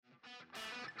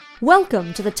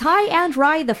Welcome to the Ty and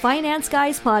Rye the Finance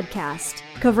Guys podcast,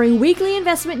 covering weekly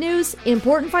investment news,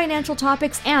 important financial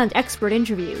topics, and expert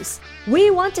interviews. We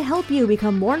want to help you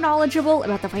become more knowledgeable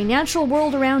about the financial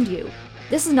world around you.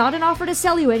 This is not an offer to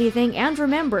sell you anything, and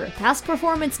remember, past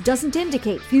performance doesn't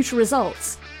indicate future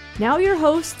results. Now your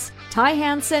hosts, Ty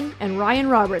Hansen and Ryan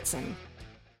Robertson.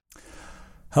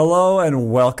 Hello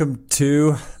and welcome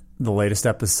to the latest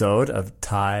episode of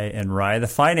Ty and Rye the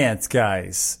Finance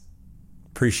Guys.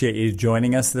 Appreciate you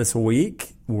joining us this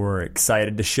week. We're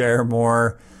excited to share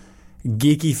more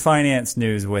geeky finance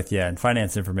news with you and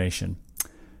finance information.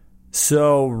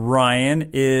 So Ryan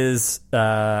is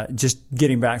just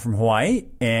getting back from Hawaii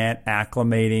and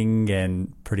acclimating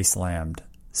and pretty slammed.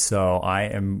 So I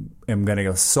am going to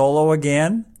go solo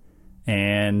again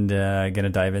and going to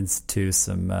dive into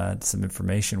some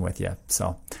information with you.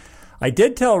 So I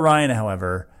did tell Ryan,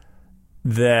 however,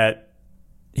 that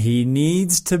he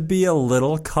needs to be a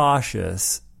little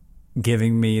cautious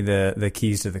giving me the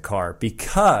keys to the car,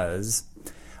 because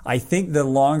I think the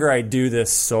longer I do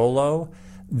this solo,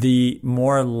 the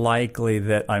more likely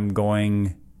that I'm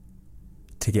going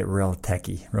to get real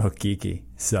techie, real geeky.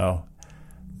 So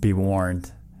be warned.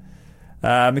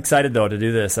 I'm excited, though, to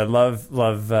do this. I love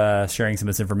sharing some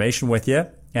of this information with you.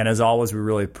 And as always, we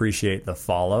really appreciate the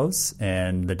follows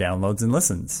and the downloads and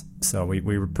listens. So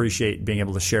we appreciate being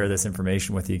able to share this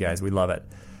information with you guys. We love it.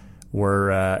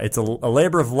 It's a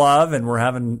labor of love, and we're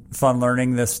having fun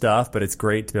learning this stuff, but it's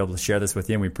great to be able to share this with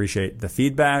you, and we appreciate the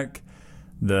feedback,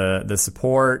 the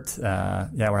support. We're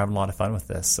having a lot of fun with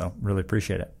this, so really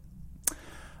appreciate it.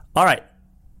 All right.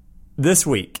 This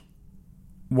week,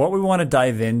 what we want to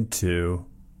dive into,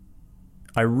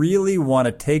 I really want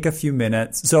to take a few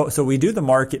minutes. So we do the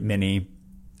Market Mini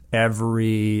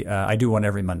I do one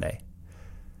every Monday.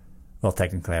 Well,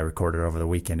 technically I record it over the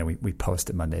weekend and we post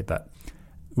it Monday, but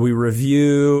we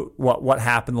review what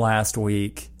happened last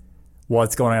week,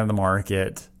 what's going on in the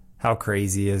market, how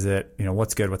crazy is it,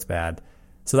 what's good, what's bad.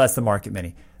 So that's the Market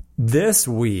Mini. This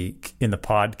week in the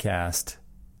podcast,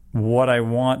 what I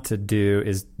want to do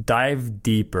is dive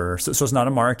deeper. So it's not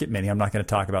a Market Mini. I'm not going to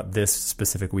talk about this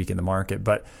specific week in the market,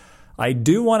 but I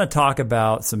do want to talk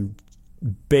about some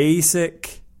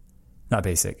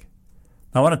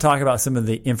I want to talk about some of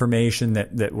the information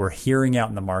that we're hearing out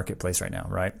in the marketplace right now,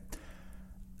 right?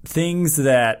 Things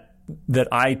that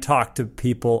I talk to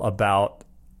people about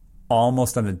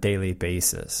almost on a daily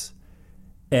basis.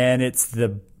 And it's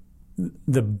the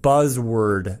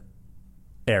buzzword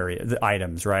area, the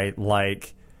items, right?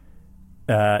 Like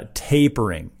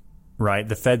tapering, right?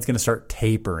 The Fed's going to start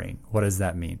tapering. What does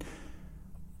that mean?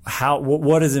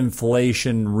 What is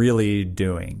inflation really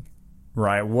doing,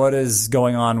 right? What is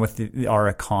going on with our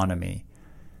economy?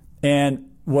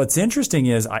 And what's interesting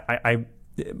is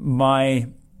my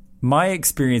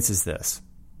experience is this.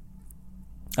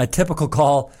 A typical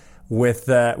call with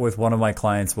one of my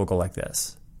clients will go like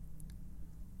this.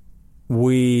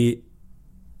 We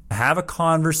have a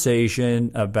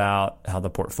conversation about how the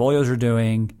portfolios are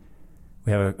doing.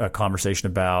 We have a conversation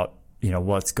about,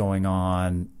 what's going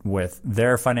on with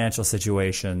their financial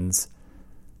situations,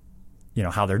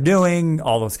 how they're doing,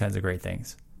 all those kinds of great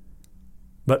things.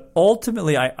 But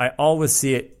ultimately, I always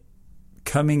see it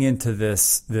coming into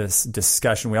this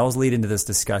discussion. We always lead into this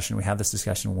discussion. We have this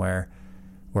discussion where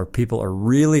people are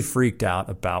really freaked out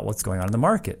about what's going on in the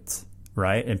markets,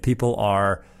 right? And people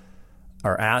are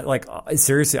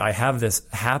seriously, I have this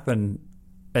happen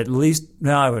at least,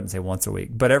 no, I wouldn't say once a week,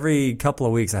 but every couple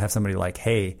of weeks I have somebody like,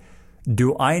 hey,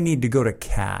 do I need to go to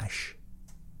cash?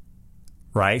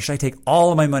 Right? Should I take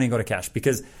all of my money and go to cash?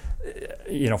 Because,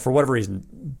 for whatever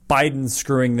reason, Biden's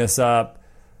screwing this up.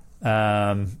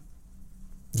 Anyways,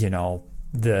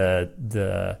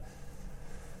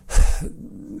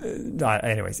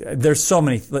 there's so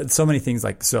many things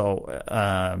I've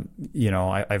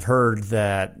heard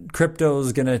that crypto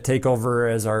is going to take over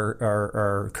as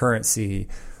our currency,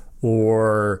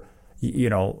 or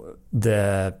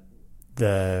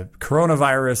the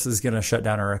coronavirus is going to shut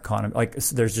down our economy.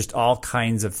 There's just all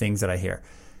kinds of things that I hear,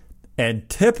 and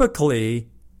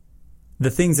typically the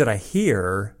things that I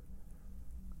hear,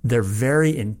 they're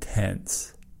very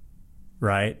intense,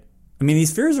 right? I mean,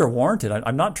 these fears are warranted.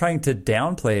 I'm not trying to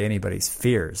downplay anybody's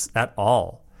fears at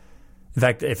all. In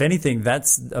fact, if anything,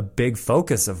 that's a big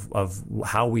focus of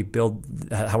how we're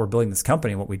building this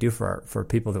company and what we do for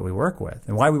people that we work with,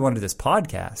 and why we want to do this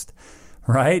podcast,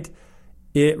 right?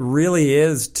 It really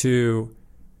is to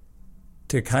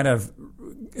kind of,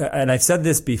 and I've said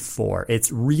this before,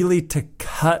 it's really to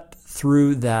cut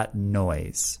through that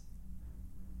noise,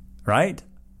 right?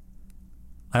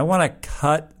 I want to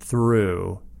cut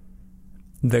through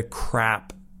the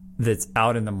crap that's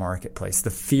out in the marketplace,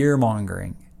 the fear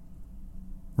mongering,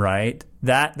 right?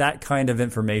 That kind of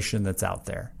information that's out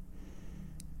there.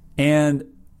 And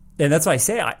that's why I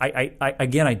say,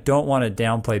 I don't want to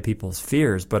downplay people's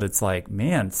fears, but it's like,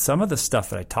 man, some of the stuff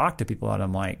that I talk to people about,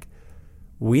 I'm like,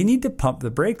 we need to pump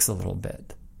the brakes a little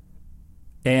bit.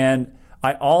 And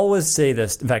I always say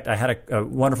this. In fact, I had a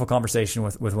wonderful conversation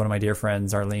with one of my dear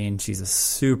friends, Arlene. She's a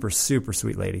super, super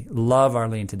sweet lady. Love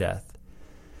Arlene to death.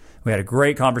 We had a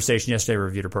great conversation yesterday. We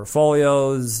reviewed her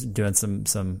portfolios, doing some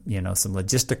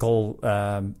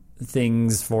logistical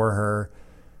things for her,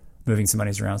 moving some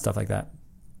monies around, stuff like that.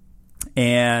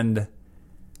 And,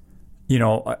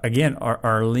 again,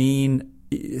 Arlene,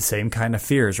 same kind of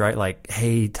fears, right? Like,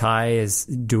 hey, Ty,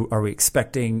 are we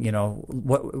expecting,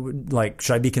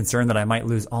 should I be concerned that I might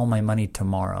lose all my money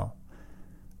tomorrow,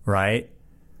 right?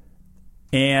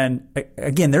 And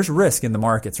again, there's risk in the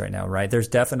markets right now, right? There's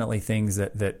definitely things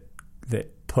that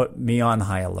put me on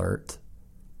high alert.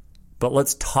 But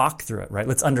let's talk through it, right?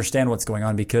 Let's understand what's going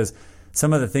on, because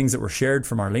some of the things that were shared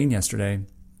from Arlene yesterday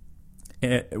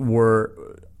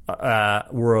were a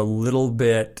little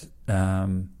bit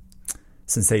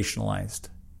sensationalized,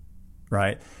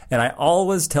 right? And I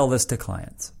always tell this to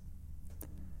clients.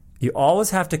 You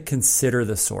always have to consider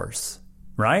the source,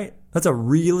 right? That's a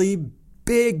really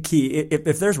big key.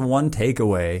 If there's one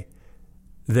takeaway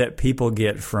that people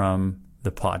get from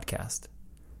the podcast,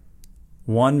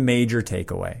 one major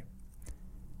takeaway,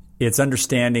 it's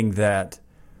understanding that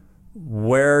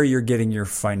where you're getting your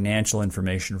financial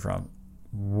information from,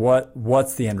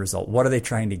 what's the end result? What are they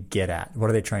trying to get at? What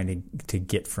are they trying to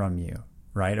get from you,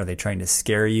 right? Are they trying to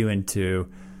scare you into,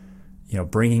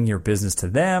 bringing your business to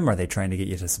them? Are they trying to get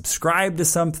you to subscribe to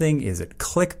something? Is it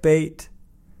clickbait?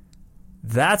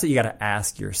 That's what you got to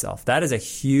ask yourself. That is a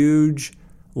huge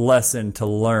lesson to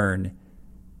learn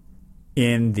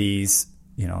in these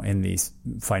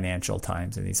financial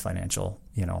times, in these financial,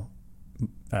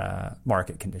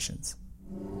 market conditions.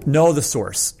 Know the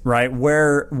source, right?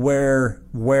 Where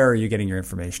are you getting your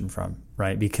information from,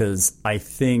 right? Because I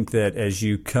think that as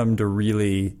you come to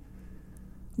really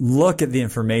look at the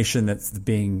information that's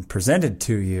being presented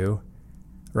to you,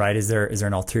 right, is there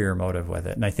an ulterior motive with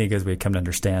it? And I think as we come to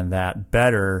understand that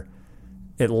better,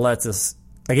 it lets us,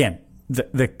 again,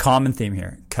 the common theme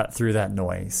here, cut through that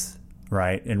noise,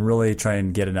 right? And really try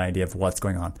and get an idea of what's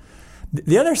going on.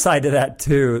 The other side to that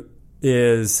too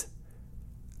is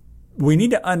we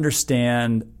need to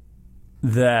understand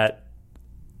that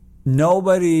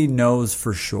nobody knows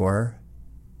for sure.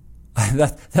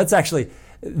 That's actually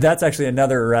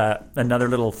another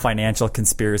little financial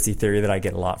conspiracy theory that I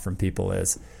get a lot from people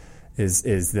is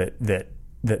that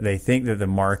they think that the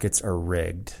markets are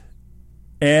rigged.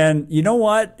 And you know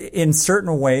what? In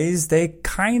certain ways, they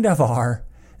kind of are.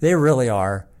 They really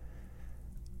are.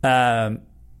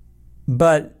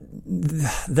 But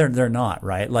they're not,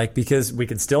 right? Like, because we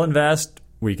can still invest,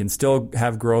 we can still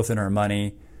have growth in our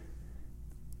money,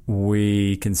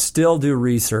 we can still do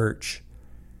research.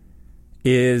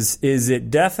 Is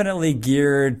it definitely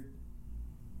geared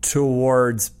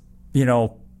towards,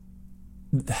 kind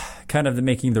of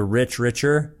making the rich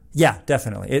richer? Yeah,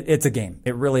 definitely. It's a game.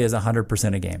 It really is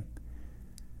 100% a game.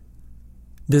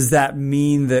 Does that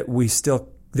mean that we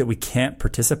can't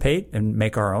participate and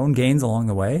make our own gains along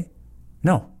the way?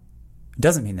 No, it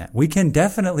doesn't mean that. We can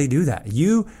definitely do that.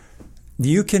 You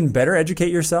can better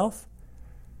educate yourself.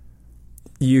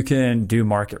 You can do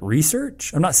market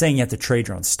research. I'm not saying you have to trade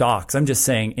your own stocks. I'm just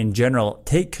saying in general,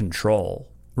 take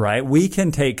control, right? We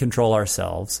can take control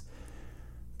ourselves,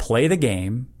 play the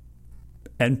game,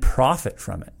 and profit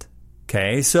from it.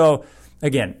 Okay, so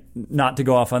again, not to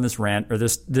go off on this rant or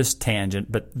this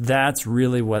tangent, but that's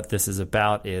really what this is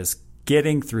about, is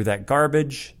getting through that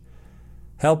garbage,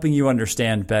 helping you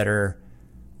understand better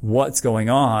what's going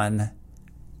on,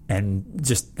 and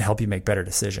just help you make better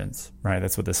decisions, right?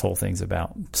 That's what this whole thing's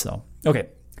about. So, okay,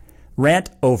 rant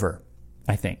over,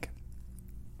 I think.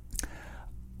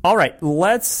 All right,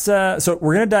 so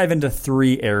we're going to dive into 4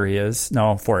 areas.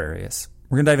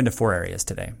 We're going to dive into 4 areas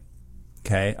today.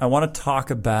 Okay, I want to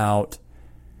talk about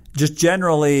just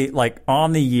generally, like,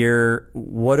 on the year,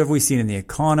 what have we seen in the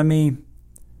economy?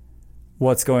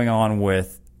 What's going on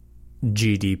with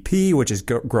GDP, which is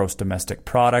gross domestic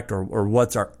product, or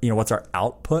what's our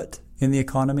output in the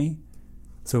economy?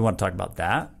 So we want to talk about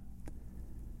that.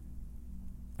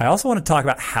 I also want to talk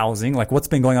about housing, like what's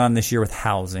been going on this year with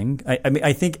housing. I mean,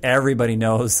 I think everybody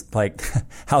knows, like,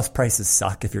 house prices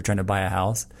suck if you're trying to buy a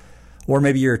house, or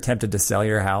maybe you're tempted to sell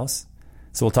your house.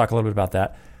 So we'll talk a little bit about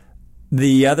that.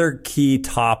 The other key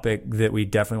topic that we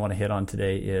definitely want to hit on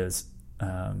today is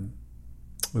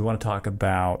we want to talk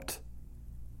about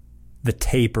the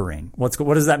tapering. What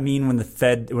does that mean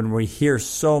when we hear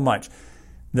so much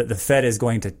that the Fed is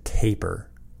going to taper?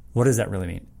 What does that really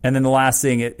mean? And then the last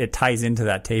thing, it ties into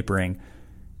that tapering,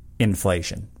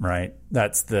 inflation, right?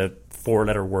 That's the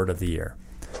 4-letter word of the year.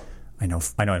 I know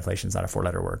inflation is not a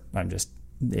 4-letter word.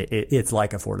 It's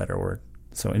like a 4-letter word.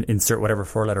 So insert whatever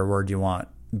 4-letter word you want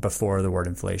before the word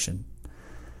inflation.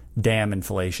 Damn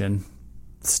inflation.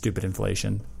 Stupid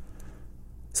inflation.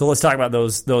 So let's talk about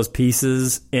those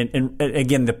pieces. And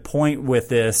again, the point with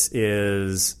this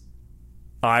is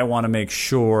I want to make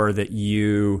sure that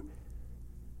you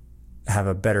have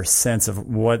a better sense of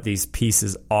what these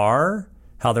pieces are,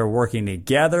 how they're working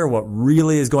together, what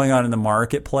really is going on in the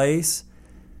marketplace.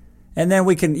 And then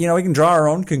we can draw our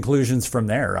own conclusions from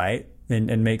there, right?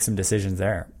 And make some decisions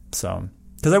there. So,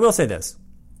 because I will say this,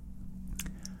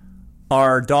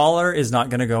 our dollar is not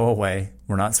going to go away.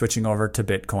 We're not switching over to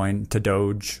Bitcoin, to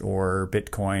Doge or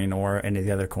Bitcoin or any of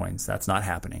the other coins. That's not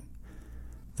happening.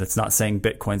 That's not saying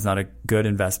Bitcoin's not a good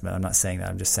investment. I'm not saying that.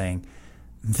 I'm just saying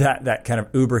that kind of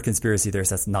uber conspiracy theorist,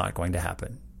 that's not going to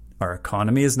happen. Our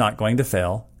economy is not going to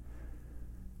fail.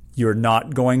 You're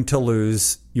not going to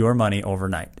lose your money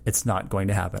overnight. It's not going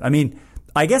to happen. I mean,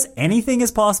 I guess anything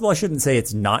is possible. I shouldn't say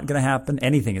it's not going to happen.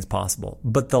 Anything is possible.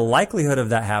 But the likelihood of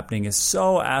that happening is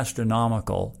so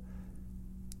astronomical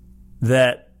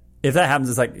that if that happens,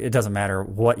 it's like it doesn't matter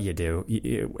what you do.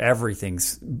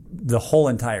 The whole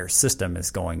entire system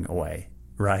is going away,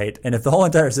 right? And if the whole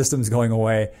entire system is going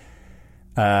away,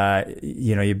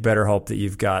 you better hope that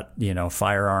you've got,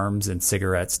 firearms and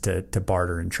cigarettes to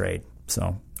barter and trade.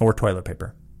 So, or toilet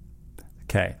paper.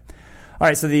 Okay. All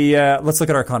right. So let's look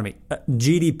at our economy.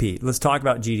 GDP. Let's talk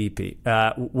about GDP.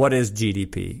 What is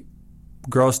GDP?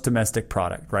 Gross domestic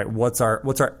product, right? What's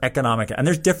our economic? And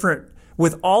there's different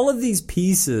with all of these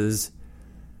pieces.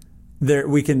 There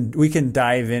we can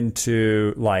dive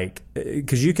into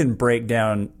because you can break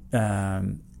down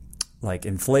like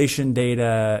inflation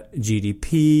data,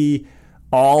 GDP,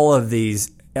 all of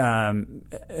these,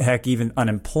 heck, even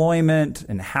unemployment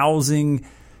and housing.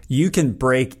 You can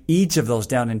break each of those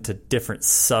down into different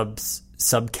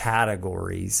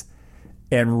subcategories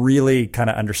and really kind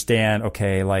of understand,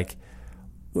 okay, like,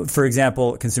 for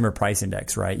example, consumer price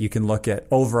index, right? You can look at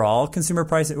overall consumer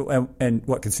price, and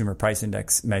what consumer price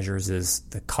index measures is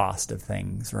the cost of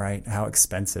things, right? How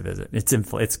expensive is it?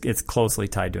 It's closely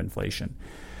tied to inflation.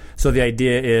 So the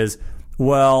idea is,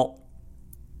 well,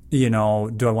 do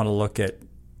I want to look at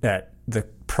the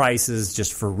prices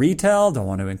just for retail? Do I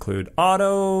want to include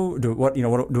auto? Do I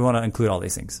want to include all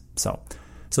these things? So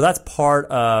that's part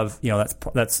of,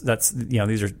 that's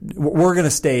these are, we're going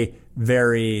to stay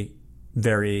very,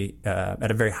 very, at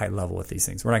a very high level with these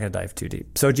things. We're not going to dive too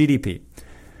deep. So GDP,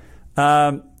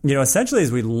 essentially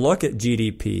as we look at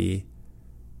GDP,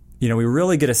 we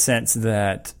really get a sense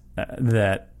that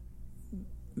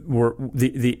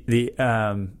we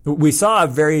saw a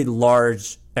very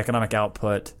large economic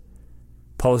output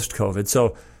post-COVID.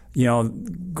 So,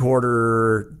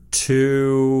 quarter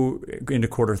 2 into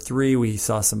quarter 3, we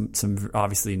saw some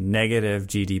obviously negative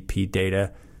GDP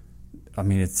data. I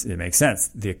mean, it makes sense.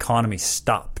 The economy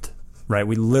stopped, right?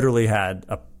 We literally had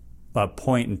a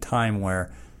point in time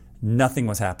where nothing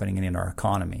was happening in our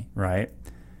economy, right?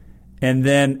 And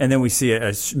then we see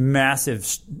a massive,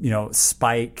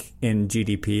 spike in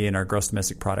GDP and our gross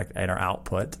domestic product and our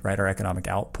output, right? Our economic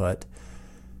output,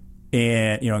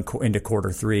 and into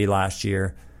quarter 3 last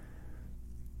year.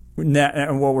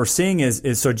 And what we're seeing is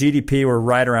so GDP, we're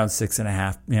right around 6 to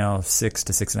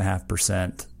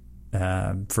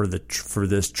 6.5% for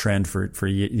this trend for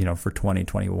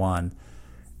 2021,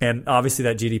 and obviously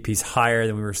that GDP is higher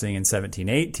than we were seeing in 17,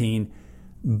 18.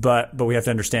 But we have to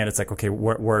understand it's like, okay,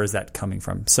 where is that coming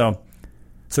from? So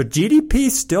GDP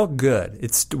is still good.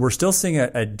 We're still seeing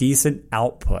a decent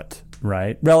output,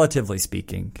 right? Relatively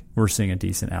speaking, we're seeing a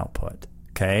decent output.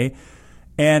 Okay.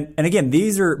 And again,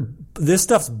 this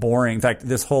stuff's boring. In fact,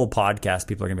 this whole podcast,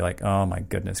 people are gonna be like, oh my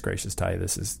goodness gracious, Ty,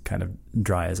 this is kind of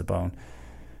dry as a bone.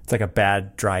 It's like a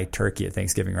bad dry turkey at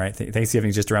Thanksgiving, right?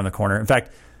 Thanksgiving is just around the corner. In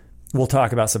fact, we'll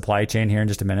talk about supply chain here in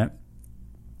just a minute.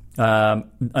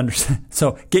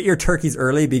 So get your turkeys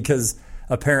early, because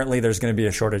apparently there's going to be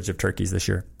a shortage of turkeys this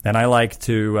year. And I like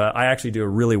to, I actually do a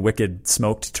really wicked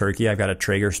smoked turkey. I've got a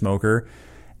Traeger smoker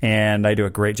and I do a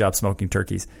great job smoking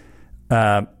turkeys.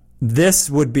 This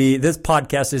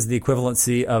podcast is the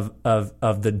equivalency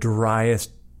of the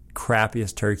driest,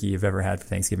 crappiest turkey you've ever had for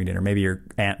Thanksgiving dinner. Maybe your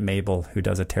Aunt Mabel, who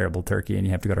does a terrible turkey and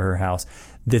you have to go to her house.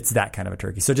 It's that kind of a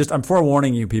turkey. So I'm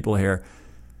forewarning you people here.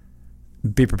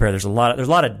 Be prepared. There's a lot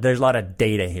of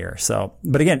data here. So,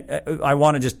 but again, I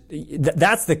want to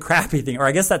that's the crappy thing, or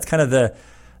I guess that's kind of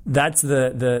that's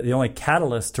the only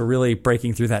catalyst to really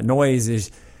breaking through that noise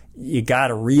is you got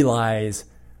to realize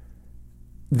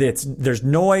that there's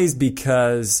noise,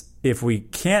 because if we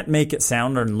can't make it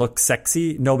sound and look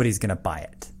sexy, nobody's going to buy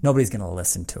it. Nobody's going to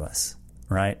listen to us,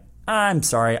 right? I'm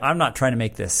sorry. I'm not trying to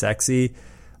make this sexy.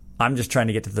 I'm just trying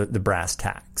to get to the brass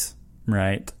tacks,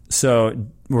 right? So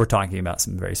we're talking about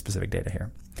some very specific data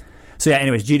here. So yeah,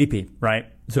 anyways, GDP, right?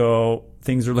 So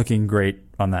things are looking great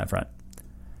on that front.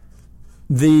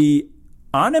 The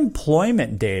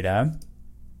unemployment data,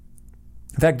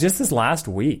 in fact, just this last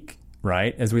week,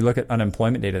 right, as we look at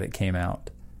unemployment data that came out,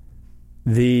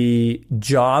 the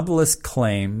jobless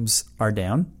claims are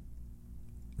down,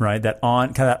 right? That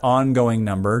ongoing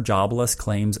number, jobless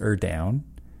claims are down,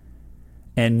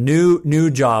 and new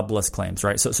jobless claims,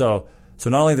 right? So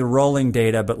not only the rolling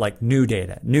data, but like new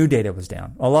data was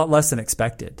down a lot less than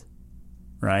expected,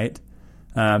 right?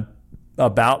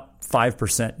 About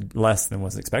 5% less than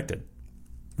was expected,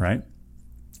 right?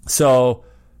 So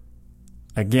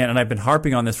again, and I've been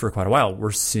harping on this for quite a while,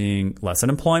 we're seeing less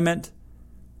unemployment.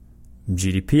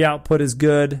 GDP output is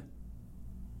good.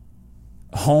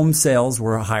 Home sales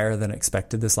were higher than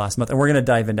expected this last month. And we're going to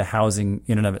dive into housing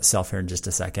in and of itself here in just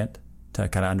a second to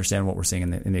kind of understand what we're seeing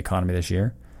in the economy this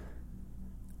year.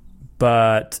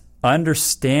 But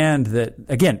understand that,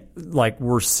 again, like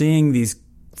we're seeing these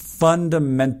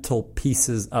fundamental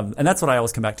pieces of, and that's what I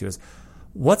always come back to, is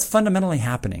what's fundamentally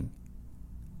happening,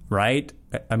 right?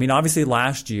 I mean, obviously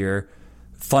last year,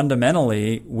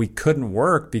 fundamentally, we couldn't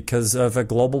work because of a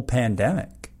global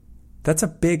pandemic. That's a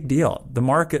big deal. The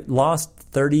market lost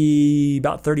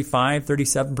about 35,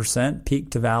 37%,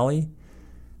 peak to valley,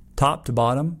 top to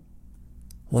bottom.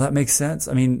 Well, that makes sense.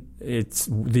 I mean, it's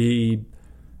the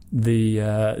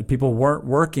people weren't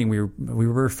working. We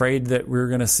were afraid that we were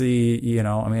going to see,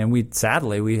 I mean,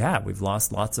 we've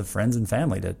lost lots of friends and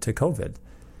family to COVID.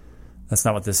 That's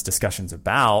not what this discussion's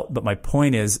about. But my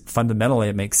point is, fundamentally,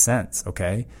 it makes sense.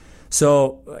 Okay.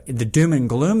 So the doom and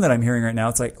gloom that I'm hearing right now,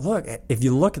 it's like, look, if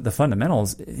you look at the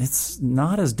fundamentals, it's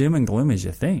not as doom and gloom as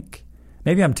you think.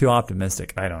 Maybe I'm too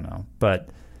optimistic. I don't know. But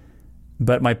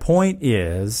my point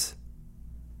is,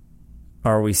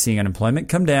 are we seeing unemployment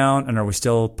come down, and are we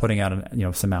still putting out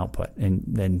some output? And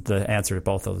then the answer to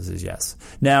both of those is yes.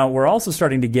 Now, we're also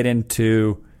starting to get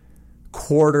into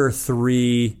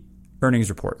Q3 earnings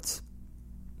reports.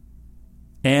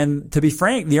 And to be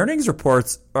frank, the earnings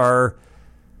reports are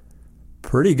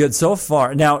pretty good so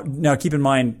far. Now keep in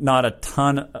mind, not a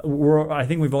ton. I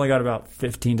think we've only got about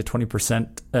 15 to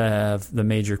 20% of the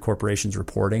major corporations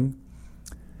reporting.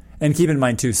 And keep in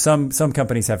mind too, some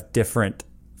companies have different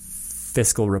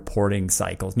fiscal reporting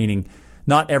cycles, meaning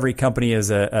not every company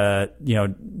is a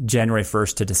January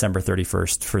 1st to December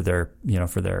 31st for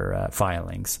their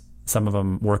filings. Some of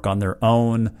them work on their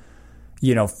own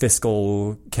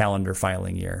fiscal calendar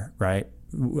filing year, right?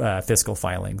 Fiscal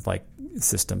filing like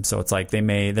system. So it's like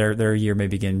their year may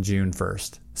begin June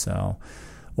 1st. So,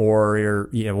 or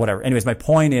whatever. Anyways, my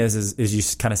point is you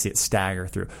kind of see it stagger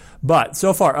through. But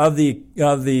so far of the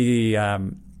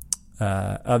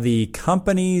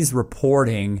companies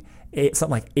reporting, something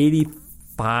like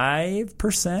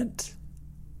 85%,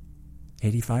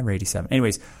 85 or 87.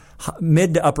 Anyways,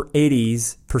 mid to upper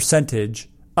 80s%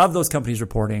 of those companies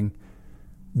reporting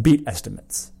beat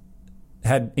estimates,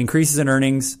 had increases in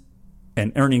earnings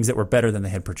and earnings that were better than they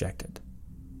had projected.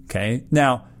 Okay.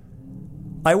 Now,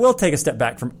 I will take a step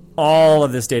back from all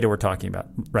of this data we're talking about,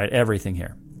 right? Everything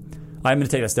here. I'm going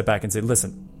to take a step back and say,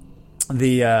 listen,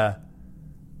 the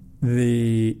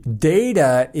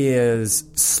data is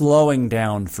slowing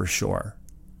down for sure,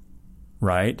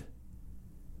 right?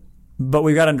 But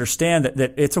we've got to understand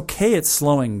that it's okay, it's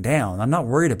slowing down. I'm not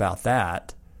worried about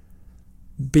that,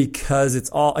 because it's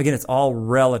all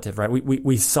relative, right?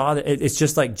 We saw that it's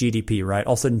just like GDP, right?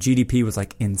 All of a sudden GDP was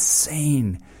like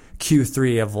insane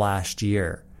Q3 of last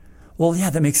year. Well,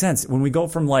 yeah, that makes sense. When we go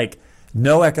from like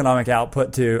no economic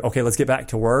output to, okay, let's get back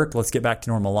to work. Let's get back to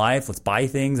normal life. Let's buy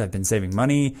things. I've been saving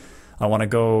money. I want to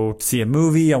go see a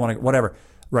movie. I want to, whatever,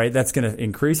 right? That's going to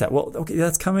increase that. Well, okay,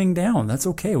 that's coming down. That's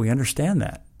okay. We understand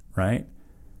that, right?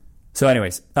 So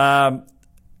anyways,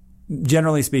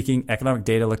 generally speaking, economic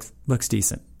data looks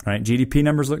decent, right? GDP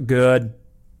numbers look good,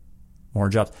 more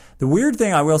jobs. The weird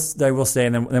thing I will say,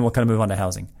 and then we'll kind of move on to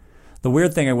housing. The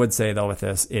weird thing I would say though with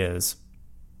this is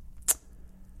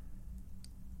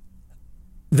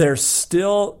there's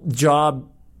still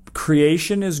job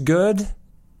creation is good,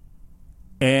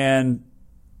 and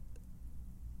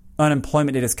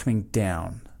unemployment data is coming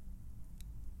down,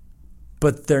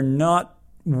 but they're not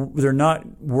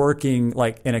working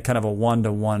like in a kind of a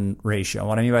 1-to-1 ratio.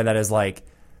 What I mean by that is like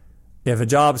if one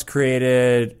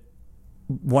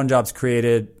job's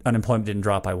created, unemployment didn't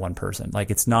drop by one person.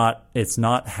 Like it's not as,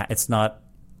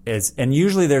 and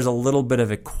usually there's a little bit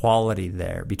of equality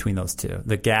there between those two.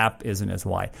 The gap isn't as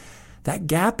wide. That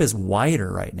gap is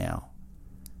wider right now.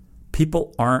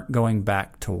 People aren't going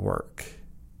back to work.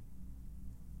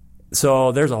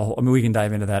 So there's we can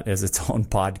dive into that as its own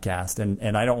podcast.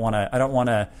 And I don't want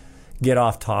to get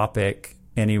off topic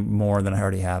any more than I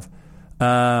already have.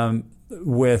 So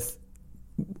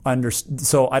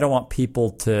I don't want people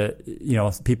to,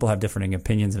 people have differing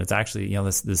opinions, and it's actually,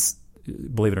 this,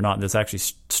 believe it or not, this actually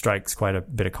strikes quite a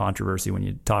bit of controversy when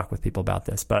you talk with people about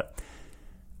this. But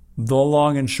the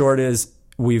long and short is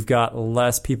we've got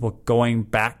less people going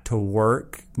back to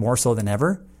work, more so than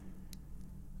ever,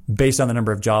 based on the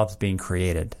number of jobs being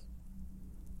created.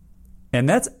 And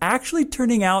that's actually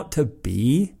turning out to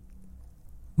be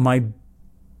my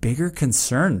bigger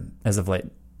concern as of late.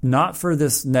 Not for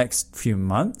this next few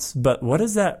months, but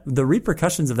the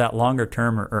repercussions of that longer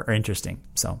term are interesting.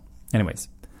 So anyways,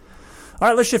 all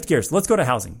right, let's shift gears. Let's go to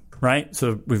housing, right?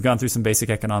 So we've gone through some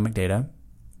basic economic data.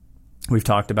 We've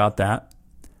talked about that.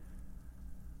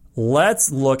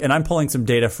 Let's look, and I'm pulling some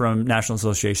data from National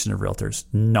Association of Realtors,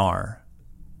 NAR,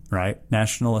 right?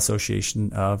 National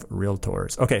Association of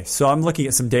Realtors. Okay, so I'm looking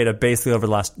at some data basically over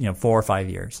the last 4 or 5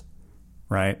 years,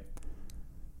 right?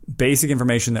 Basic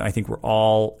information that I think we're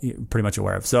all pretty much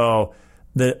aware of. So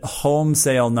the home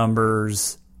sale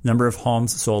numbers, number of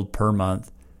homes sold per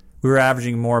month, we were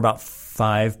averaging more about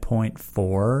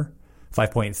 5.4,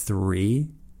 5.3.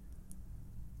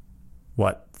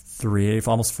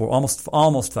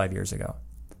 Almost 5 years ago.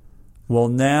 Well,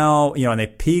 now, and they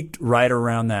peaked right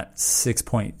around that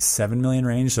 6.7 million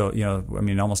range. So,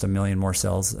 almost a million more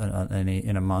sales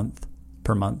in a month,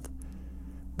 per month.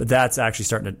 But that's actually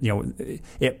starting to,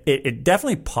 it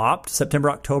definitely popped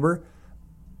September, October,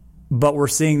 but we're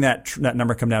seeing that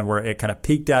number come down where it kind of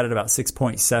peaked out at about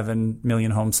 6.7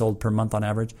 million homes sold per month on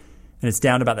average, and it's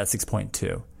down to about that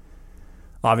 6.2.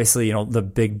 Obviously, the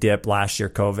big dip last year,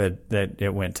 COVID, that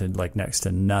it went to like next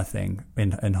to nothing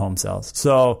in home sales.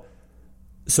 So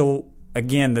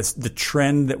again, the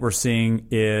trend that we're seeing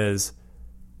is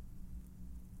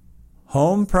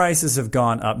home prices have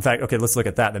gone up. In fact, okay, let's look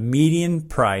at that. The median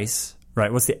price,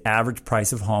 right? What's the average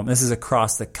price of home? This is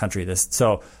across the country.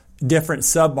 So different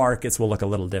submarkets will look a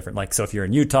little different. Like, so if you're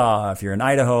in Utah, if you're in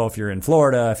Idaho, if you're in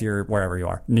Florida, if you're wherever you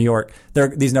are, New York,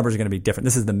 these numbers are going to be different.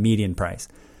 This is the median price.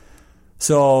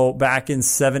 So back in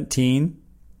 2017,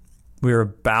 we were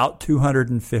about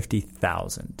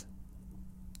 250,000.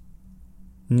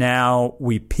 Now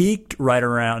we peaked right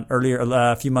around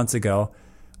a few months ago.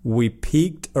 We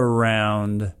peaked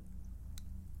around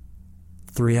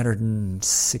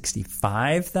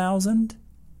 365,000,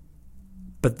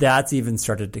 but that's even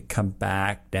started to come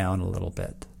back down a little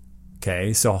bit.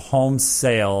 Okay, so home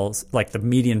sales, like the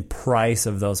median price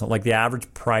of those, like the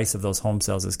average price of those home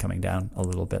sales is coming down a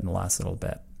little bit in the last little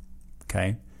bit.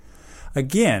 Okay,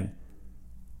 again,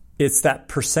 it's that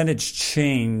percentage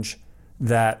change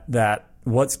that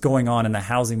what's going on in the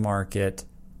housing market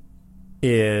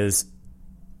is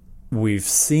we've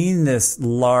seen this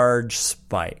large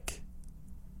spike,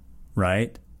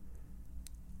 right?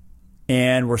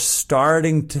 And we're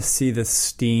starting to see the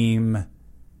steam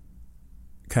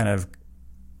kind of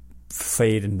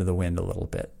fade into the wind a little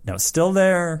bit. Now, it's still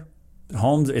there.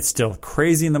 Homes, it's still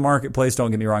crazy in the marketplace.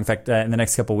 Don't get me wrong. In fact, in the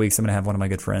next couple of weeks, I'm going to have one of my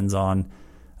good friends on,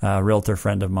 a realtor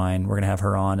friend of mine. We're going to have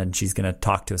her on, and she's going to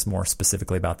talk to us more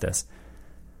specifically about this.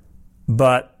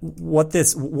 But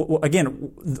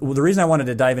again, the reason I wanted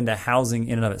to dive into housing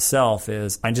in and of itself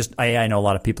is I know a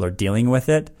lot of people are dealing with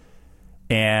it.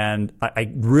 And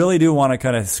I really do want to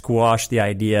kind of squash the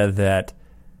idea that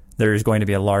there's going to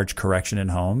be a large correction in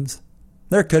homes.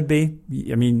 There could be.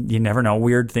 I mean, you never know.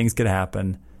 Weird things could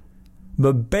happen.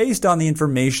 But based on the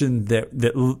information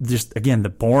that just, again, the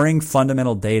boring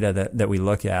fundamental data that we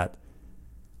look at,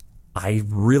 I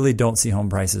really don't see home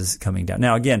prices coming down.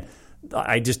 Now, again,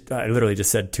 I literally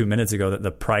just said 2 minutes ago that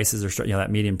the prices are,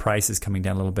 that median price is coming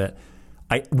down a little bit.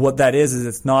 What that is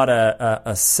it's not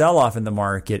a sell-off in the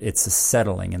market; it's a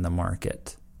settling in the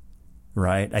market,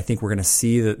 right? I think we're going to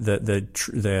see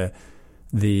the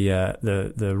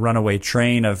runaway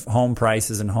train of home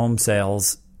prices and home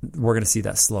sales. We're going to see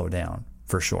that slow down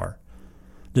for sure.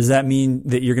 Does that mean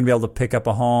that you're going to be able to pick up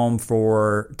a home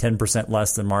for 10%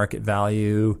 less than market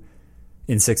value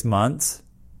in 6 months?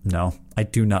 No, I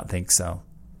do not think so.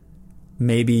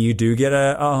 Maybe you do get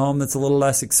a home that's a little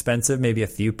less expensive, maybe a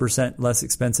few percent less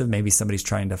expensive. Maybe somebody's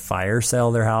trying to fire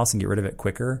sale their house and get rid of it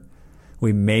quicker.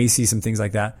 We may see some things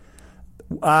like that.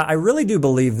 I really do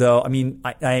believe, though. I mean,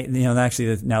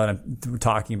 actually, now that I'm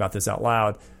talking about this out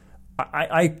loud,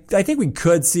 I think we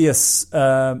could see a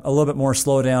little bit more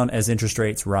slowdown as interest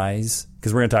rates rise,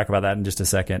 because we're going to talk about that in just a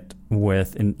second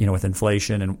with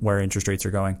inflation and where interest rates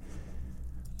are going.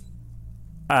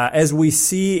 As we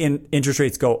see interest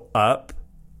rates go up,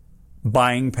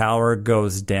 buying power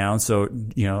goes down. So,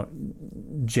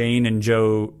 Jane and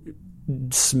Joe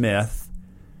Smith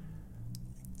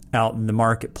out in the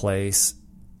marketplace,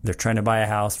 they're trying to buy a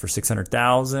house for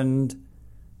 $600,000.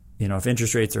 If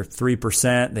interest rates are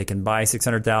 3%, they can buy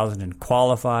 $600,000 and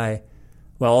qualify.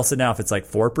 Well, also now if it's like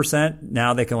 4%,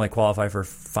 now they can only qualify for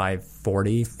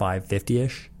 $540,000,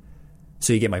 $550,000-ish.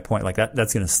 So you get my point. Like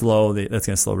that's going to slow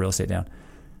real estate down.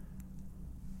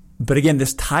 But again,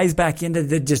 this ties back into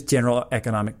the just general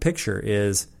economic picture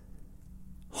is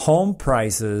home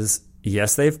prices.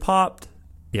 Yes, they've popped.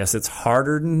 Yes, it's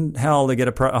harder than hell to get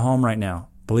a home right now.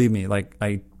 Believe me, like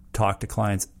I talk to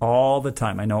clients all the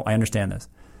time. I understand this.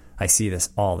 I see this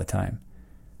all the time.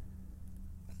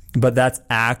 But that's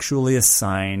actually a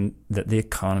sign that the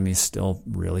economy is still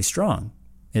really strong.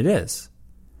 It is.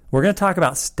 We're going to talk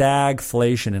about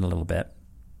stagflation in a little bit.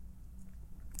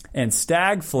 And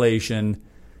stagflation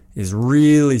is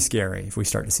really scary if we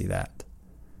start to see that.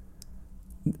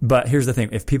 But here's the thing.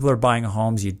 If people are buying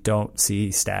homes, you don't see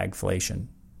stagflation.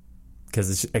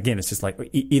 Because, it's just like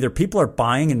either people are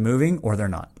buying and moving or they're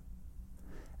not.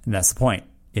 And that's the point.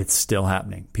 It's still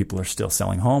happening. People are still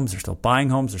selling homes. They're still buying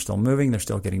homes. They're still moving. They're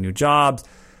still getting new jobs.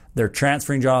 They're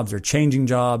transferring jobs. They're changing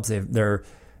jobs. We're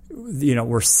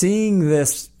seeing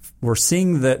this. We're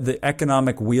seeing the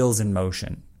economic wheels in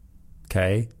motion.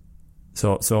 Okay.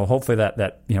 So hopefully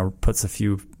that puts a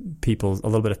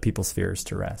little bit of people's fears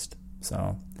to rest.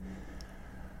 So,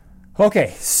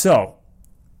 okay. So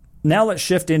now let's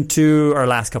shift into our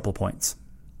last couple points.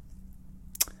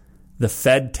 The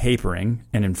Fed tapering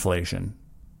and inflation.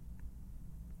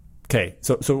 Okay,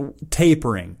 so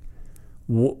tapering.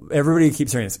 Everybody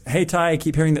keeps hearing this. Hey, Ty, I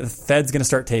keep hearing that the Fed's going to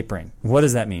start tapering. What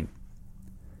does that mean?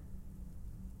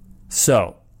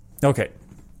 So, okay.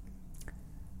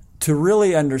 To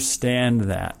really understand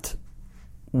that,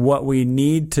 what we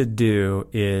need to do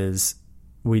is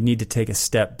we need to take a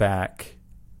step back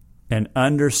and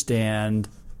understand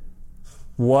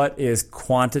what is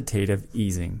quantitative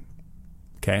easing.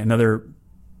 Okay, another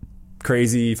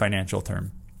crazy financial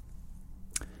term.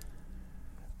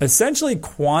 Essentially,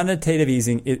 quantitative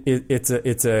easing it's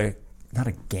not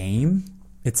a game.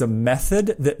 It's a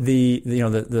method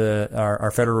that our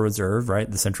Federal Reserve, right,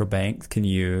 the central bank, can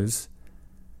use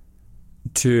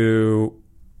to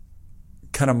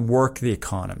kind of work the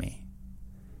economy.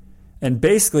 And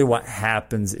basically, what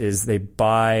happens is they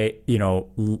buy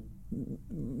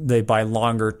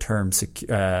longer term.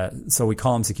 So we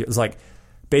call them secure. It's like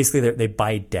basically they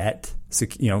buy debt. So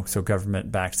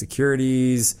government-backed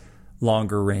securities,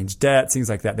 longer range debt, things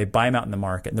like that. They buy them out in the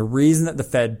market. And the reason that the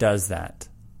Fed does that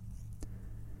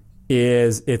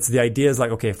is the idea is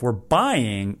like, okay, if we're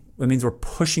buying, it means we're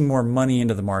pushing more money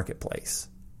into the marketplace,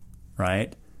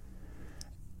 right?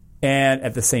 And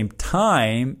at the same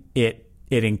time, it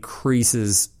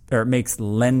increases or it makes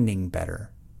lending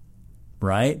better,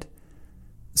 right?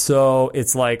 So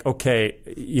it's like, okay,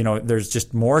 there's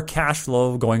just more cash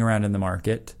flow going around in the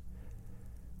market.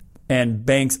 And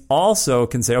banks also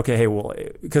can say, okay, hey, well,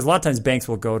 because a lot of times banks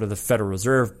will go to the Federal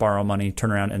Reserve, borrow money,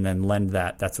 turn around, and then lend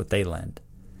that. That's what they lend.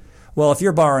 Well, if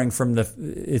you're borrowing from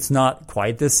it's not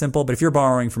quite this simple, but if you're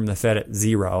borrowing from the Fed at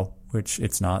zero, which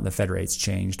it's not, the Fed rate's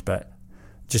changed, but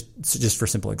just for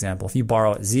simple example, if you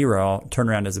borrow at zero, turn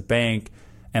around as a bank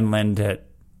and lend at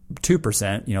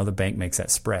 2%, the bank makes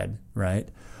that spread, right?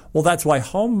 Well, that's why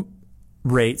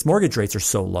mortgage rates are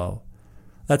so low.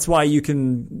 That's why you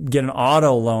can get an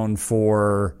auto loan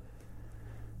for,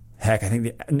 heck, I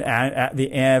think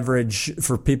the average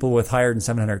for people with higher than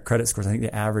 700 credit scores, I think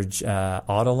the average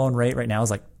auto loan rate right now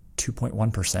is like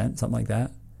 2.1%, something like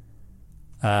that.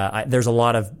 There's a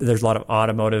lot of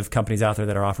automotive companies out there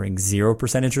that are offering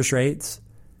 0% interest rates.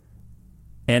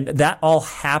 And that all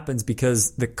happens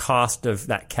because the cost of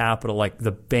that capital, like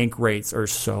the bank rates, are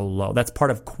so low. That's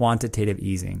part of quantitative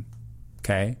easing.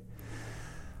 Okay?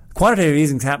 Quantitative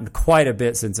easing's happened quite a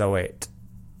bit since 2008.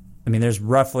 I mean, there's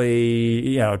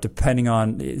roughly, depending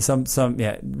on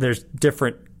there's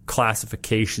different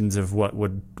classifications of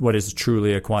what is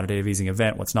truly a quantitative easing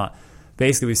event, what's not.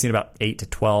 Basically, we've seen about 8 to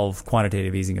 12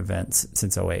 quantitative easing events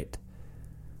since 2008.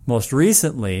 Most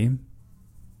recently,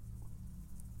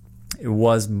 it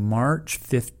was March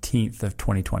 15th of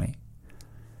 2020.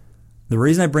 The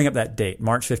reason I bring up that date,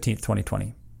 March 15th,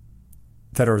 2020,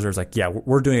 Federal Reserve's like, yeah,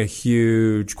 we're doing a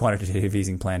huge quantitative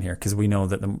easing plan here because we know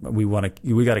that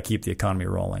we got to keep the economy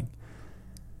rolling.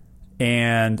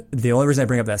 And the only reason I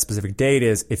bring up that specific date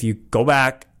is if you go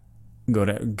back, go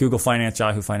to Google Finance,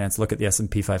 Yahoo Finance, look at the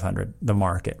S&P 500, the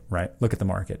market, right? Look at the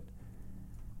market.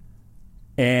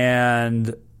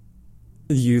 And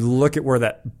you look at where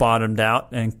that bottomed out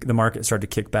and the market started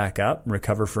to kick back up and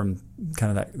recover from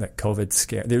kind of that COVID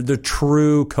scare. The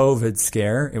true COVID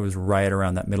scare, it was right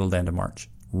around that middle to end of March,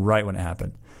 right when it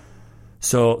happened.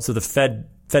 So the Fed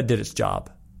did its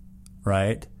job,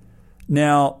 right?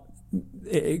 Now,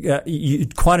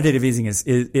 quantitative easing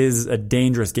is a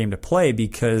dangerous game to play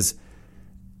because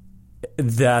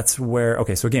that's where,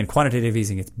 okay, so again, quantitative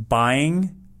easing, it's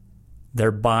buying.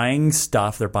 They're buying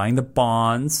stuff. They're buying the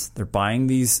bonds. They're buying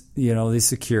these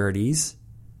securities.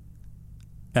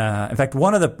 In fact,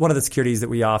 one of the securities that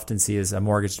we often see is a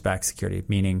mortgage-backed security,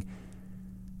 meaning,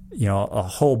 a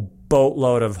whole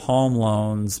boatload of home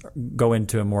loans go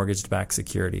into a mortgage-backed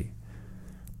security.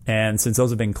 And since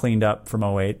those have been cleaned up from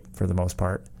 2008 for the most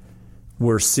part,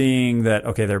 we're seeing that,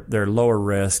 okay, they're lower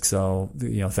risk. So,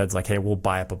 Fed's like, hey, we'll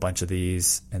buy up a bunch of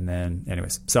these. And then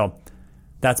anyways, so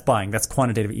that's buying. That's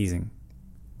quantitative easing.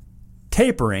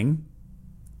 Tapering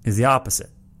is the opposite.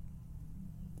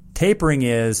 Tapering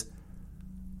is,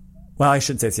 well, I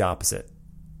shouldn't say it's the opposite.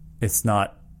 It's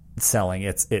not selling.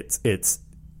 It's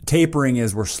tapering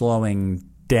is we're slowing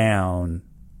down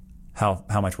how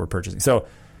much we're purchasing. So, I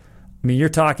mean, you're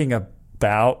talking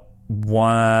about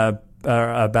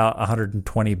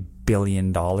 $120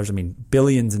 billion. I mean,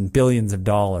 billions and billions of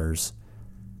dollars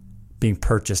being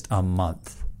purchased a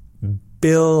month.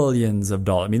 Billions of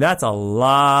dollars. I mean, that's a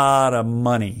lot of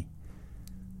money,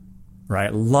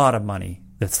 right? A lot of money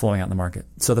that's flowing out in the market.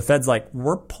 So the Fed's like,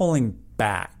 we're pulling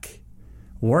back.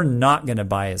 We're not going to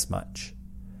buy as much.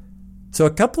 So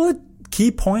a couple of key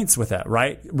points with that,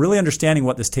 right? Really understanding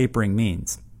what this tapering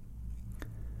means.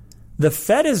 The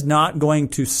Fed is not going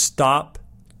to stop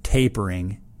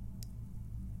tapering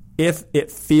if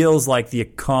it feels like the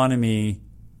economy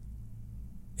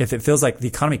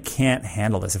can't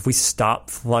handle this, if we stop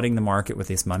flooding the market with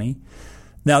this money.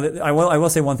 Now, I will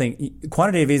say one thing.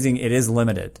 Quantitative easing, it is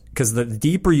limited because the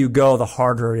deeper you go, the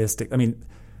harder it is to, I mean,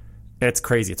 it's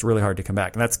crazy. It's really hard to come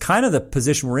back. And that's kind of the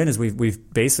position we're in is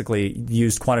we've basically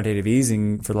used quantitative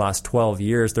easing for the last 12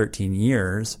 years, 13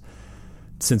 years.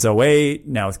 Since 2008,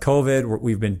 now with COVID,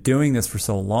 we've been doing this for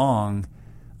so long.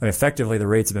 I mean, effectively, the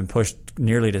rates have been pushed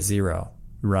nearly to zero,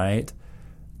 right?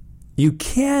 You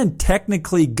can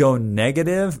technically go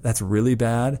negative. That's really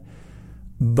bad.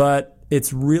 But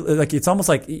it's really like it's almost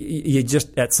like you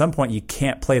just at some point you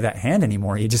can't play that hand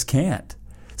anymore. You just can't.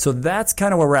 So that's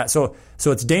kind of where we're at. So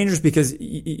it's dangerous because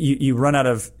you run out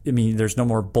of, I mean, there's no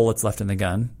more bullets left in the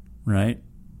gun, right?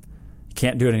 You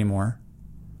can't do it anymore.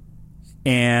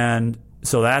 And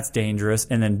so that's dangerous.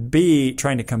 And then B,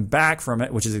 trying to come back from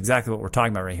it, which is exactly what we're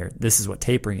talking about right here. This is what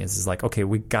tapering is like, okay,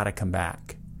 we've got to come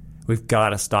back. We've got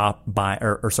to stop we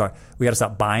got to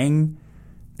stop buying,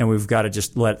 and we've got to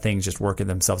just let things just work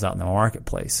themselves out in the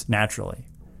marketplace naturally.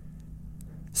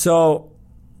 So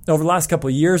over the last couple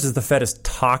of years, as the Fed has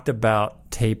talked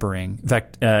about tapering, in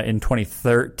fact, in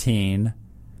 2013,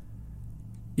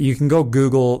 you can go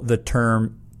Google the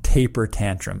term taper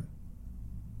tantrum.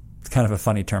 It's kind of a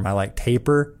funny term. I like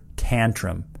taper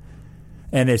tantrum.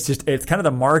 And it's kind of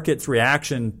the market's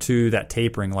reaction to that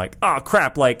tapering, like, oh,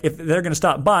 crap, like if they're going to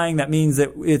stop buying, that means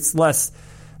that it's less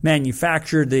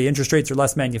manufactured. The interest rates are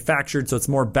less manufactured. So it's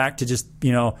more back to just,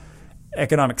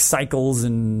 economic cycles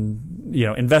and,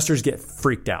 investors get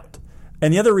freaked out.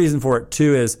 And the other reason for it,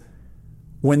 too, is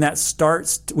when you start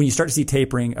to see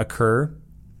tapering occur,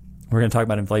 we're going to talk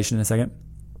about inflation in a second,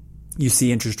 you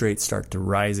see interest rates start to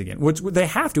rise again, which they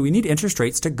have to. We need interest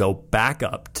rates to go back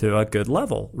up to a good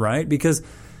level, right? Because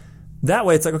that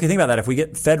way it's like, okay, think about that. If we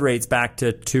get Fed rates back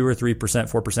to 2 or 3%,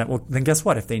 4%, well, then guess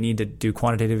what? If they need to do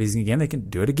quantitative easing again, they can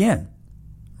do it again,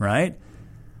 right?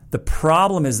 The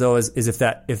problem is, though, is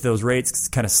if those rates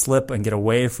kind of slip and get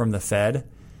away from the Fed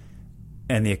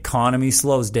and the economy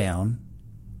slows down,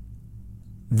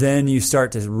 then you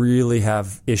start to really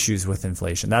have issues with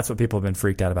inflation. That's what people have been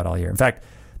freaked out about all year. In fact,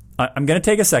 I'm going to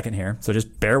take a second here, so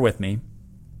just bear with me.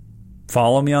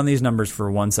 Follow me on these numbers for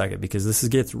 1 second because this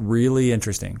gets really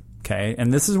interesting, okay?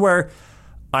 And this is where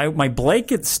my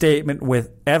blanket statement with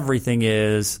everything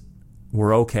is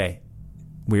we're okay.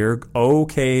 We're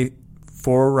okay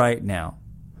for right now.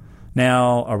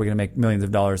 Now, are we going to make millions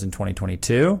of dollars in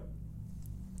 2022?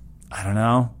 I don't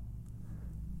know.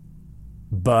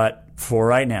 But for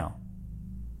right now,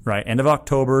 right, end of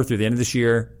October through the end of this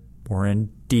year, we're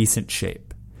in decent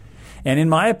shape. And in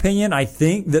my opinion, I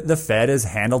think that the Fed has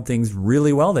handled things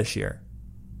really well this year.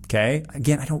 Okay?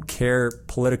 Again, I don't care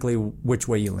politically which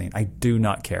way you lean. I do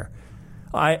not care.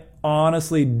 I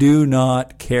honestly do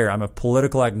not care. I'm a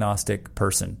politically agnostic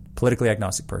person.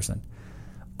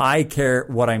 I care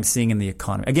what I'm seeing in the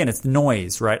economy. Again, it's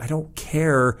noise, right? I don't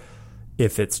care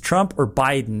if it's Trump or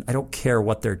Biden. I don't care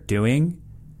what they're doing.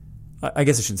 I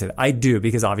guess I shouldn't say that. I do,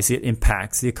 because obviously it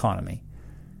impacts the economy.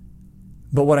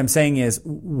 But what I'm saying is,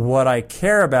 what I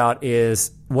care about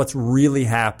is what's really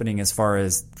happening as far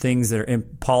as things that are in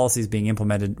policies being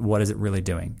implemented. What is it really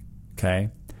doing? Okay.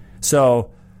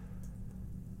 So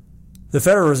the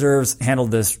Federal Reserve's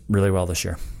handled this really well this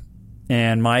year.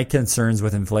 And my concerns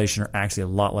with inflation are actually a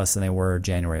lot less than they were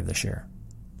January of this year.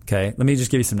 Okay. Let me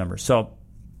just give you some numbers. So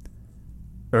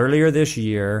earlier this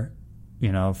year,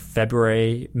 early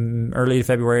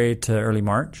February to early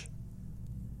March,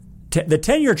 the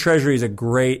 10-year Treasury is a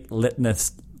great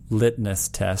litmus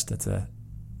test. I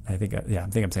think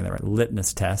I'm saying that right.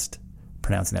 Litmus test,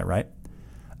 pronouncing that right,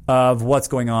 of what's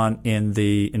going on in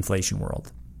the inflation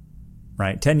world.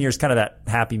 Right, 10 years, kind of that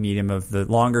happy medium of the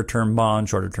longer-term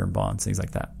bonds, shorter-term bonds, things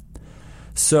like that.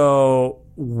 So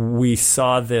we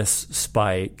saw this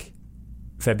spike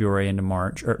February into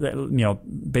March, or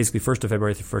basically 1st of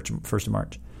February through 1st of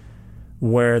March,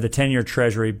 where the 10-year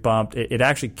Treasury bumped. It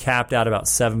actually capped out about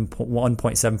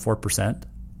 1.74%.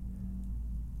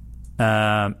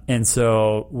 And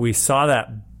so we saw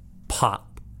that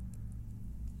pop.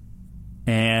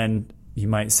 And you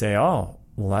might say, oh,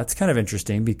 well, that's kind of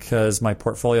interesting, because my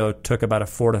portfolio took about a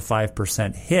 4 to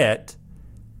 5% hit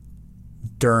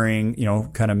during,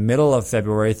 kind of middle of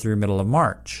February through middle of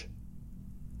March,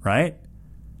 right?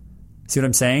 See what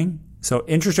I'm saying? So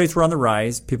interest rates were on the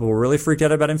rise. People were really freaked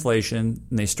out about inflation,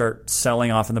 and they start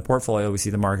selling off in the portfolio. We see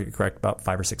the market correct about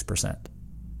 5 or 6%.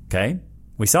 Okay?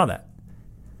 We saw that.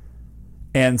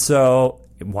 And so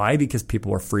why? Because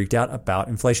people were freaked out about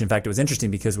inflation. In fact, it was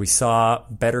interesting because we saw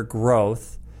better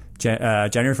growth.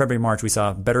 January, February, March, we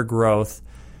saw better growth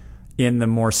in the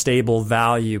more stable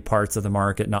value parts of the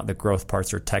market, not the growth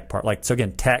parts or tech part. So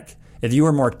again, tech, if you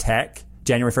were more tech,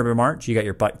 January, February, March, you got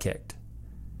your butt kicked.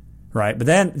 Right. But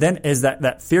then as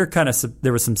that fear kind of,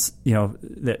 there was some,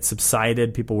 that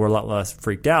subsided, people were a lot less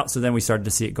freaked out. So then we started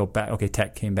to see it go back. Okay,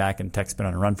 tech came back, and tech's been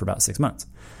on a run for about 6 months.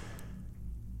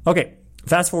 Okay,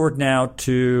 fast forward now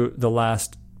to the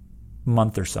last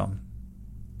month or so.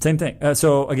 Same thing.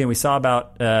 So again, we saw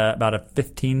about a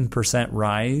 15%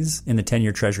 rise in the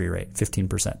 10-year Treasury rate.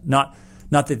 15%. Not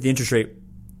that the interest rate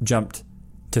jumped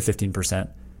to 15%.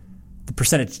 The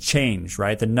percentage changed,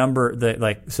 right? The number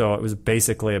so it was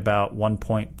basically about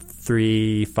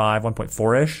 1.35,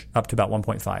 1.4-ish, up to about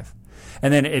 1.5.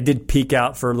 And then it did peak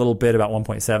out for a little bit, about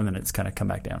 1.7, and it's kind of come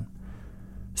back down.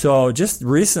 So just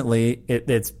recently,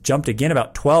 it's jumped again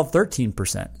about 12,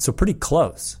 13%. So pretty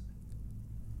close.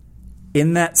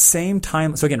 In that same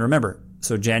time, so again, remember,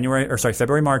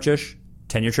 February, March-ish,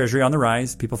 10-year Treasury on the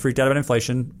rise, people freaked out about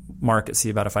inflation, market see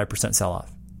about a 5% sell-off.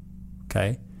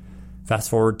 Okay? Fast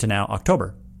forward to now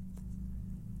October.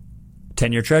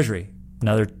 10-year Treasury,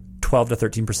 another 12 to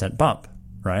 13% bump,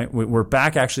 right? We're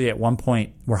back actually at 1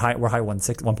 point, we're high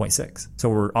 1.6. So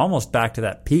we're almost back to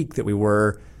that peak that we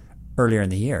were earlier in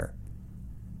the year.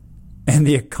 And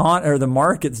the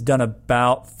market's done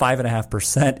about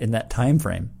 5.5% in that time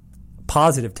frame.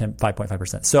 Positive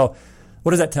 5.5%. So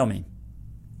what does that tell me?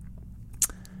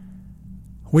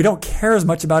 We don't care as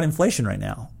much about inflation right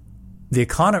now. The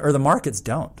economy or the markets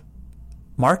don't.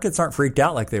 Markets aren't freaked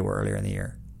out like they were earlier in the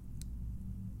year.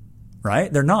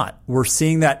 Right? They're not. We're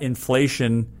seeing that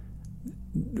inflation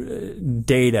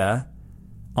data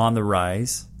on the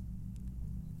rise,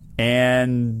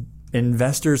 and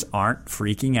investors aren't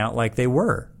freaking out like they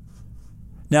were.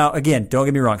 Now, again, don't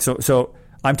get me wrong. So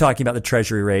I'm talking about the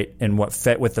Treasury rate and with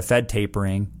the Fed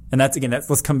tapering. And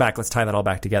let's come back. Let's tie that all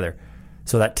back together.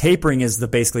 So that tapering is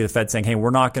basically the Fed saying, hey,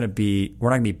 we're not going to be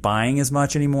buying as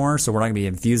much anymore. So we're not going to be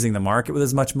infusing the market with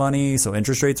as much money. So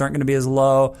interest rates aren't going to be as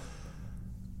low.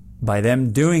 By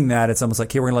them doing that, it's almost like,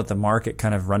 okay, we're going to let the market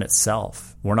kind of run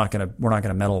itself. We're not going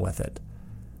to meddle with it.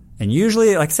 And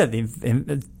usually, like I said,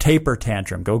 the taper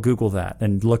tantrum, go Google that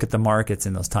and look at the markets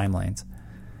in those timelines.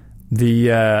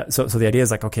 So the idea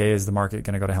is like, okay, is the market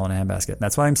going to go to hell in a handbasket? And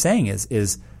that's what I'm saying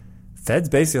is Fed's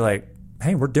basically like,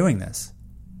 hey, we're doing this.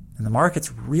 And the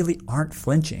markets really aren't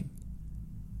flinching.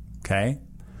 Okay?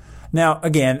 Now,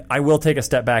 again, I will take a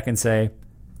step back and say,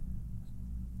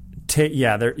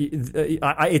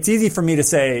 it's easy for me to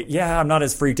say, yeah, I'm not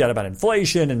as freaked out about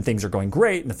inflation and things are going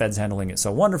great and the Fed's handling it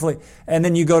so wonderfully. And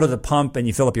then you go to the pump and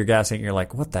you fill up your gas tank and you're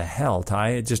like, what the hell, Ty?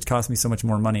 It just cost me so much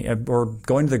more money. Or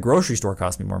going to the grocery store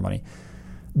cost me more money.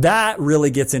 That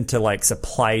really gets into like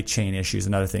supply chain issues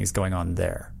and other things going on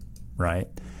there, right?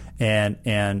 And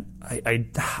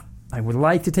I would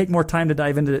like to take more time to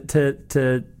dive into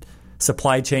to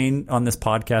supply chain on this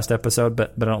podcast episode,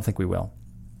 but I don't think we will.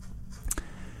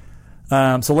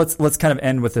 So let's kind of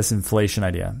end with this inflation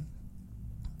idea.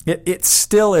 It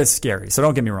still is scary. So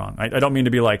don't get me wrong. I don't mean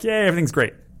to be like, yay, everything's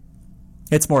great.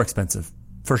 It's more expensive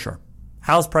for sure.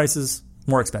 House prices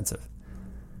more expensive.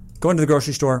 Going to the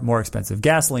grocery store more expensive.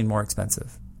 Gasoline more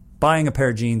expensive. Buying a pair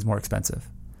of jeans more expensive.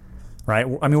 Right?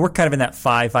 I mean, we're kind of in that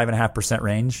 5.5%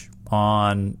 range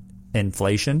on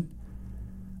inflation.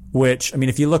 Which, I mean,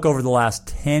 if you look over the last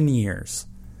 10 years,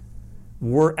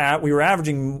 we were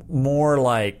averaging more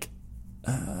like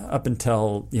up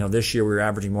until this year we were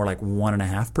averaging more like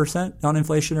 1.5% on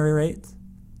inflationary rates,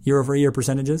 year over year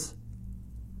percentages,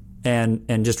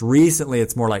 and just recently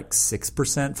it's more like 6%,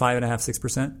 5.5%,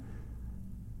 6%.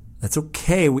 That's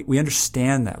okay. We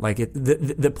understand that. Like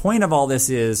the point of all this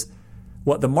is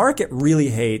what the market really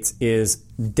hates is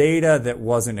data that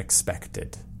wasn't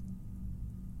expected,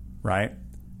 right?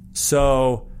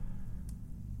 So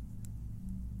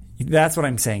that's what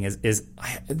I'm saying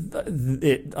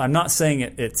I'm not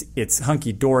saying it's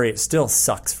hunky dory. It still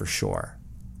sucks for sure,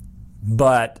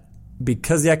 but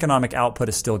because the economic output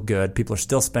is still good, people are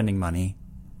still spending money.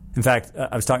 In fact,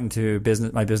 I was talking to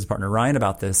my business partner Ryan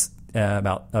about this,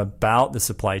 about the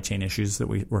supply chain issues that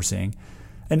we're seeing,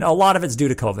 and a lot of it's due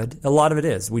to COVID. A lot of it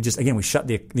is we shut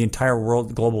the entire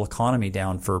global economy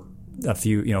down for a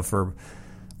few for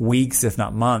weeks, if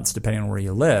not months, depending on where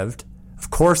you lived. Of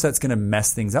course, that's going to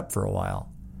mess things up for a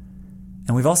while.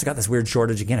 And we've also got this weird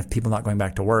shortage again of people not going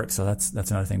back to work. So that's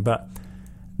another thing. But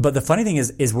the funny thing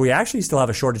is we actually still have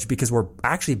a shortage because we're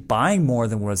actually buying more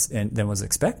than was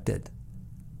expected.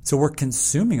 So we're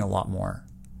consuming a lot more.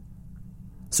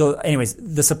 So anyways,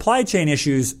 the supply chain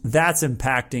issues, that's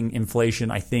impacting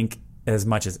inflation, I think, as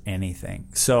much as anything.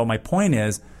 So my point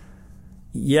is,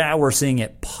 yeah, we're seeing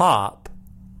it pop.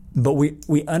 But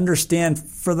we understand,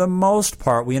 for the most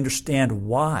part, we understand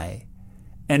why.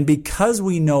 And because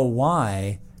we know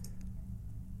why,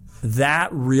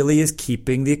 that really is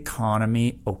keeping the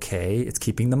economy okay. It's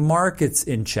keeping the markets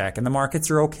in check. And the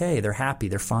markets are okay. They're happy.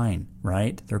 They're fine,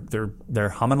 right? They're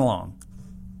humming along.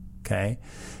 Okay?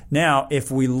 Now,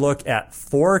 if we look at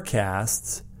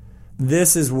forecasts,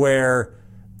 this is where,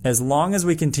 as long as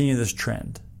we continue this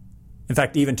trend, in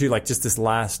fact, even too, like just this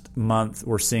last month,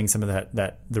 we're seeing some of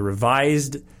that the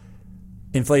revised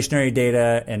inflationary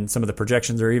data and some of the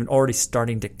projections are even already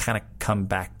starting to kind of come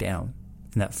back down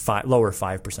in that lower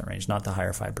 5% range, not the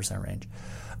higher 5% range.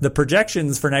 The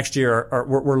projections for next year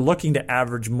we're looking to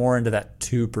average more into that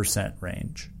 2%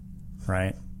 range,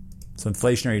 right? So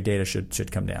inflationary data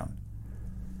should come down.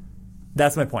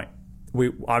 That's my point. We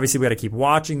got to keep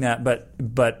watching that,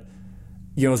 but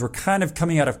as we're kind of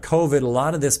coming out of COVID, a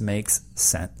lot of this makes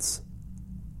sense.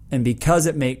 And because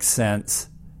it makes sense,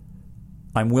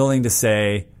 I'm willing to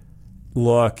say,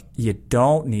 look, you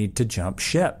don't need to jump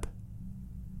ship,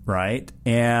 right?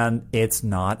 And it's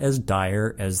not as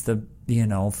dire as the,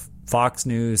 Fox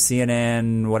News,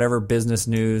 CNN, whatever business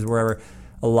news, wherever.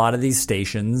 A lot of these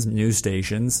news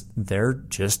stations, they're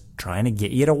just trying to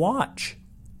get you to watch.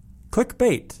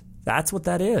 Clickbait. That's what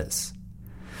that is.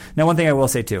 Now, one thing I will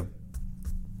say too,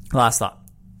 last thought.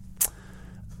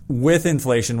 With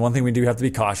inflation, one thing we do have to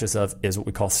be cautious of is what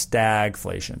we call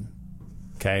stagflation.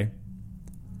 Okay?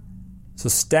 So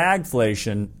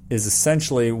stagflation is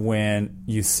essentially when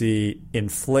you see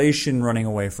inflation running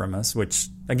away from us, which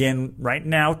again, right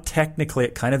now, technically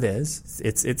it kind of is.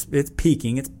 It's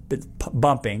peaking, it's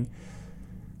bumping,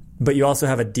 but you also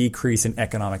have a decrease in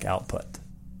economic output,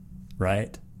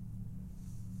 right?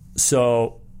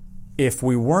 So if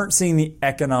we weren't seeing the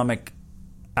economic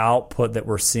output that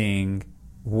we're seeing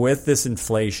with this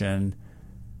inflation,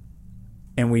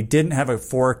 and we didn't have a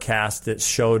forecast that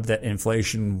showed that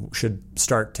inflation should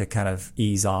start to kind of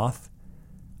ease off,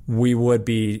 we would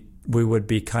be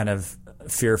kind of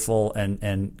fearful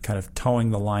and kind of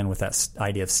towing the line with that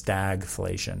idea of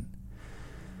stagflation.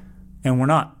 And we're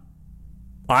not.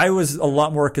 I was a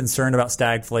lot more concerned about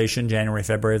stagflation January,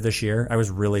 February of this year. I was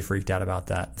really freaked out about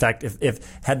that. In fact, if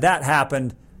had that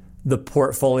happened, the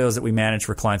portfolios that we manage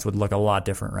for clients would look a lot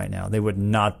different right now. They would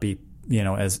not be,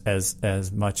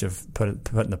 as much of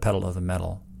putting the pedal to the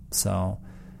metal. So,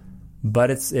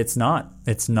 but it's not.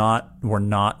 We're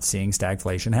not seeing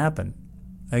stagflation happen.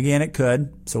 Again, it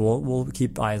could. So we'll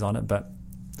keep eyes on it. But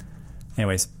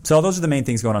anyways, so those are the main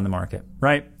things going on in the market,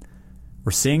 right?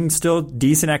 We're seeing still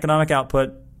decent economic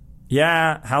output.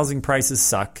 Yeah, housing prices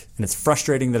suck, and it's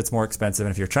frustrating that it's more expensive.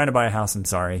 And if you're trying to buy a house, I'm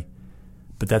sorry.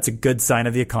 But that's a good sign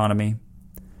of the economy.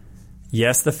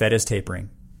 Yes, the Fed is tapering,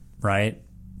 right?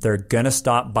 They're going to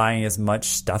stop buying as much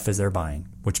stuff as they're buying,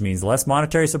 which means less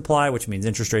monetary supply, which means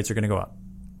interest rates are going to go up.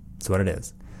 That's what it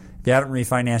is. If you haven't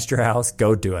refinanced your house,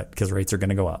 go do it because rates are going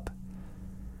to go up.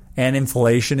 And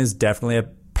inflation is definitely a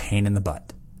pain in the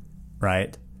butt,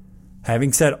 right?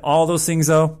 Having said all those things,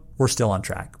 though, we're still on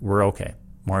track. We're okay.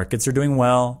 Markets are doing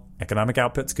well. Economic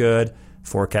output's good.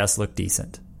 Forecasts look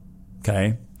decent.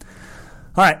 Okay?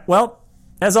 All right. Well,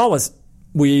 as always,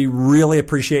 we really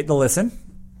appreciate the listen.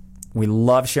 We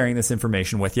love sharing this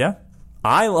information with you.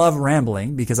 I love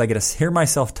rambling because I get to hear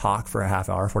myself talk for a half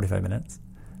hour, 45 minutes.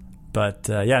 But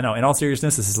in all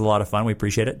seriousness, this is a lot of fun. We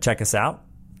appreciate it. Check us out,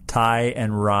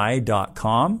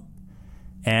 tyandrye.com.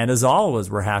 And as always,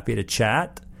 we're happy to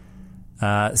chat.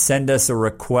 Send us a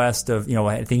request of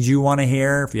things you want to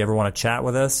hear. If you ever want to chat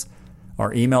with us,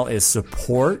 our email is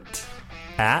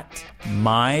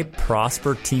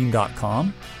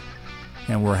support@myprosperteam.com,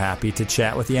 and we're happy to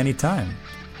chat with you anytime.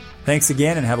 Thanks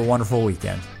again, and have a wonderful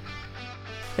weekend.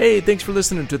 Hey, thanks for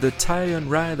listening to the Ty and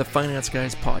Rye, the Finance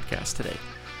Guys podcast today.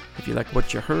 If you like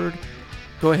what you heard,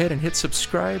 go ahead and hit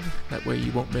subscribe. That way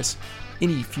you won't miss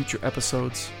any future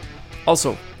episodes.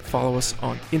 Also, follow us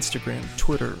on Instagram,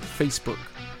 Twitter, Facebook,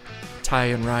 Ty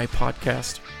and Rye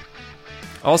Podcast.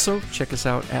 Also, check us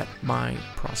out at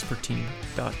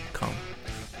myprosperteam.com.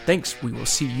 Thanks. We will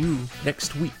see you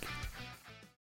next week.